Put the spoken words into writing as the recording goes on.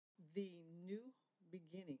new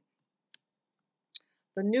beginning.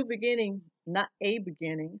 The new beginning, not a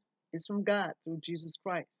beginning, is from God through Jesus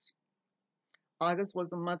Christ. August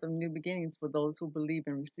was a month of new beginnings for those who believed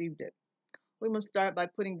and received it. We must start by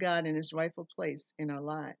putting God in his rightful place in our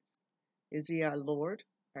lives. Is he our Lord,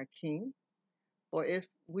 our King? For if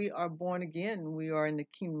we are born again, we are in the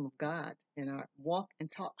kingdom of God, and our walk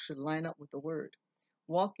and talk should line up with the word.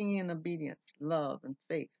 Walking in obedience, love, and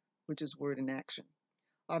faith, which is word and action.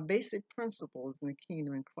 Our basic principles in the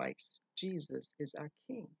kingdom in Christ. Jesus is our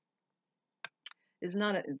King. It's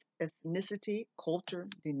not an ethnicity, culture,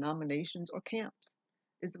 denominations, or camps.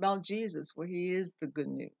 It's about Jesus, for he is the good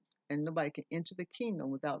news, and nobody can enter the kingdom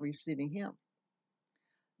without receiving him.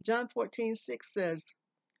 John 14:6 says,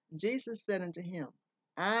 Jesus said unto him,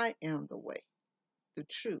 I am the way, the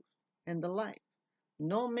truth, and the life.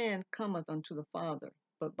 No man cometh unto the Father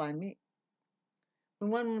but by me.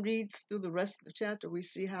 When one reads through the rest of the chapter, we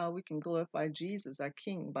see how we can glorify Jesus, our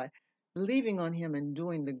King, by believing on him and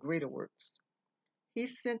doing the greater works. He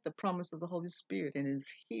sent the promise of the Holy Spirit and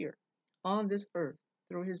is here on this earth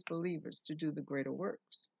through his believers to do the greater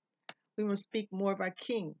works. We must speak more of our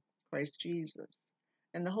King, Christ Jesus,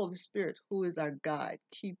 and the Holy Spirit, who is our guide,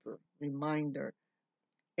 keeper, reminder,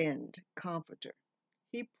 and comforter.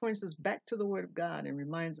 He points us back to the Word of God and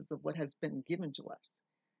reminds us of what has been given to us.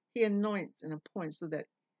 He anoints and appoints so that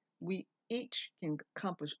we each can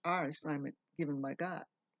accomplish our assignment given by God.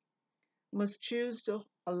 We must choose to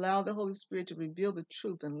allow the Holy Spirit to reveal the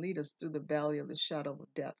truth and lead us through the valley of the shadow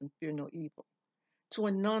of death and fear no evil, to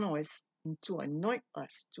anoint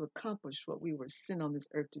us to accomplish what we were sent on this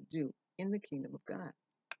earth to do in the kingdom of God.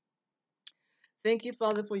 Thank you,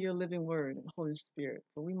 Father, for your living word and Holy Spirit,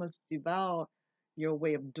 for we must devour your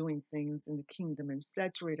way of doing things in the kingdom and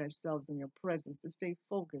saturate ourselves in your presence to stay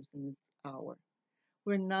focused in this hour.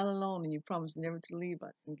 We're not alone, and you promise never to leave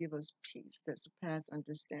us and give us peace that surpasses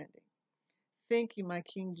understanding. Thank you, my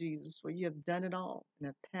King Jesus, for you have done it all and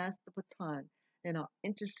have passed the baton and are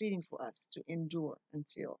interceding for us to endure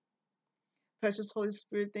until. Precious Holy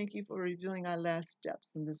Spirit, thank you for revealing our last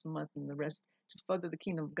steps in this month and the rest to further the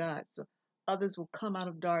kingdom of God so others will come out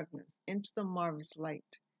of darkness into the marvelous light.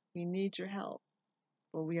 We need your help,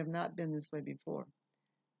 for we have not been this way before.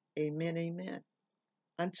 Amen, amen.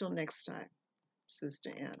 Until next time,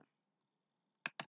 Sister Anna.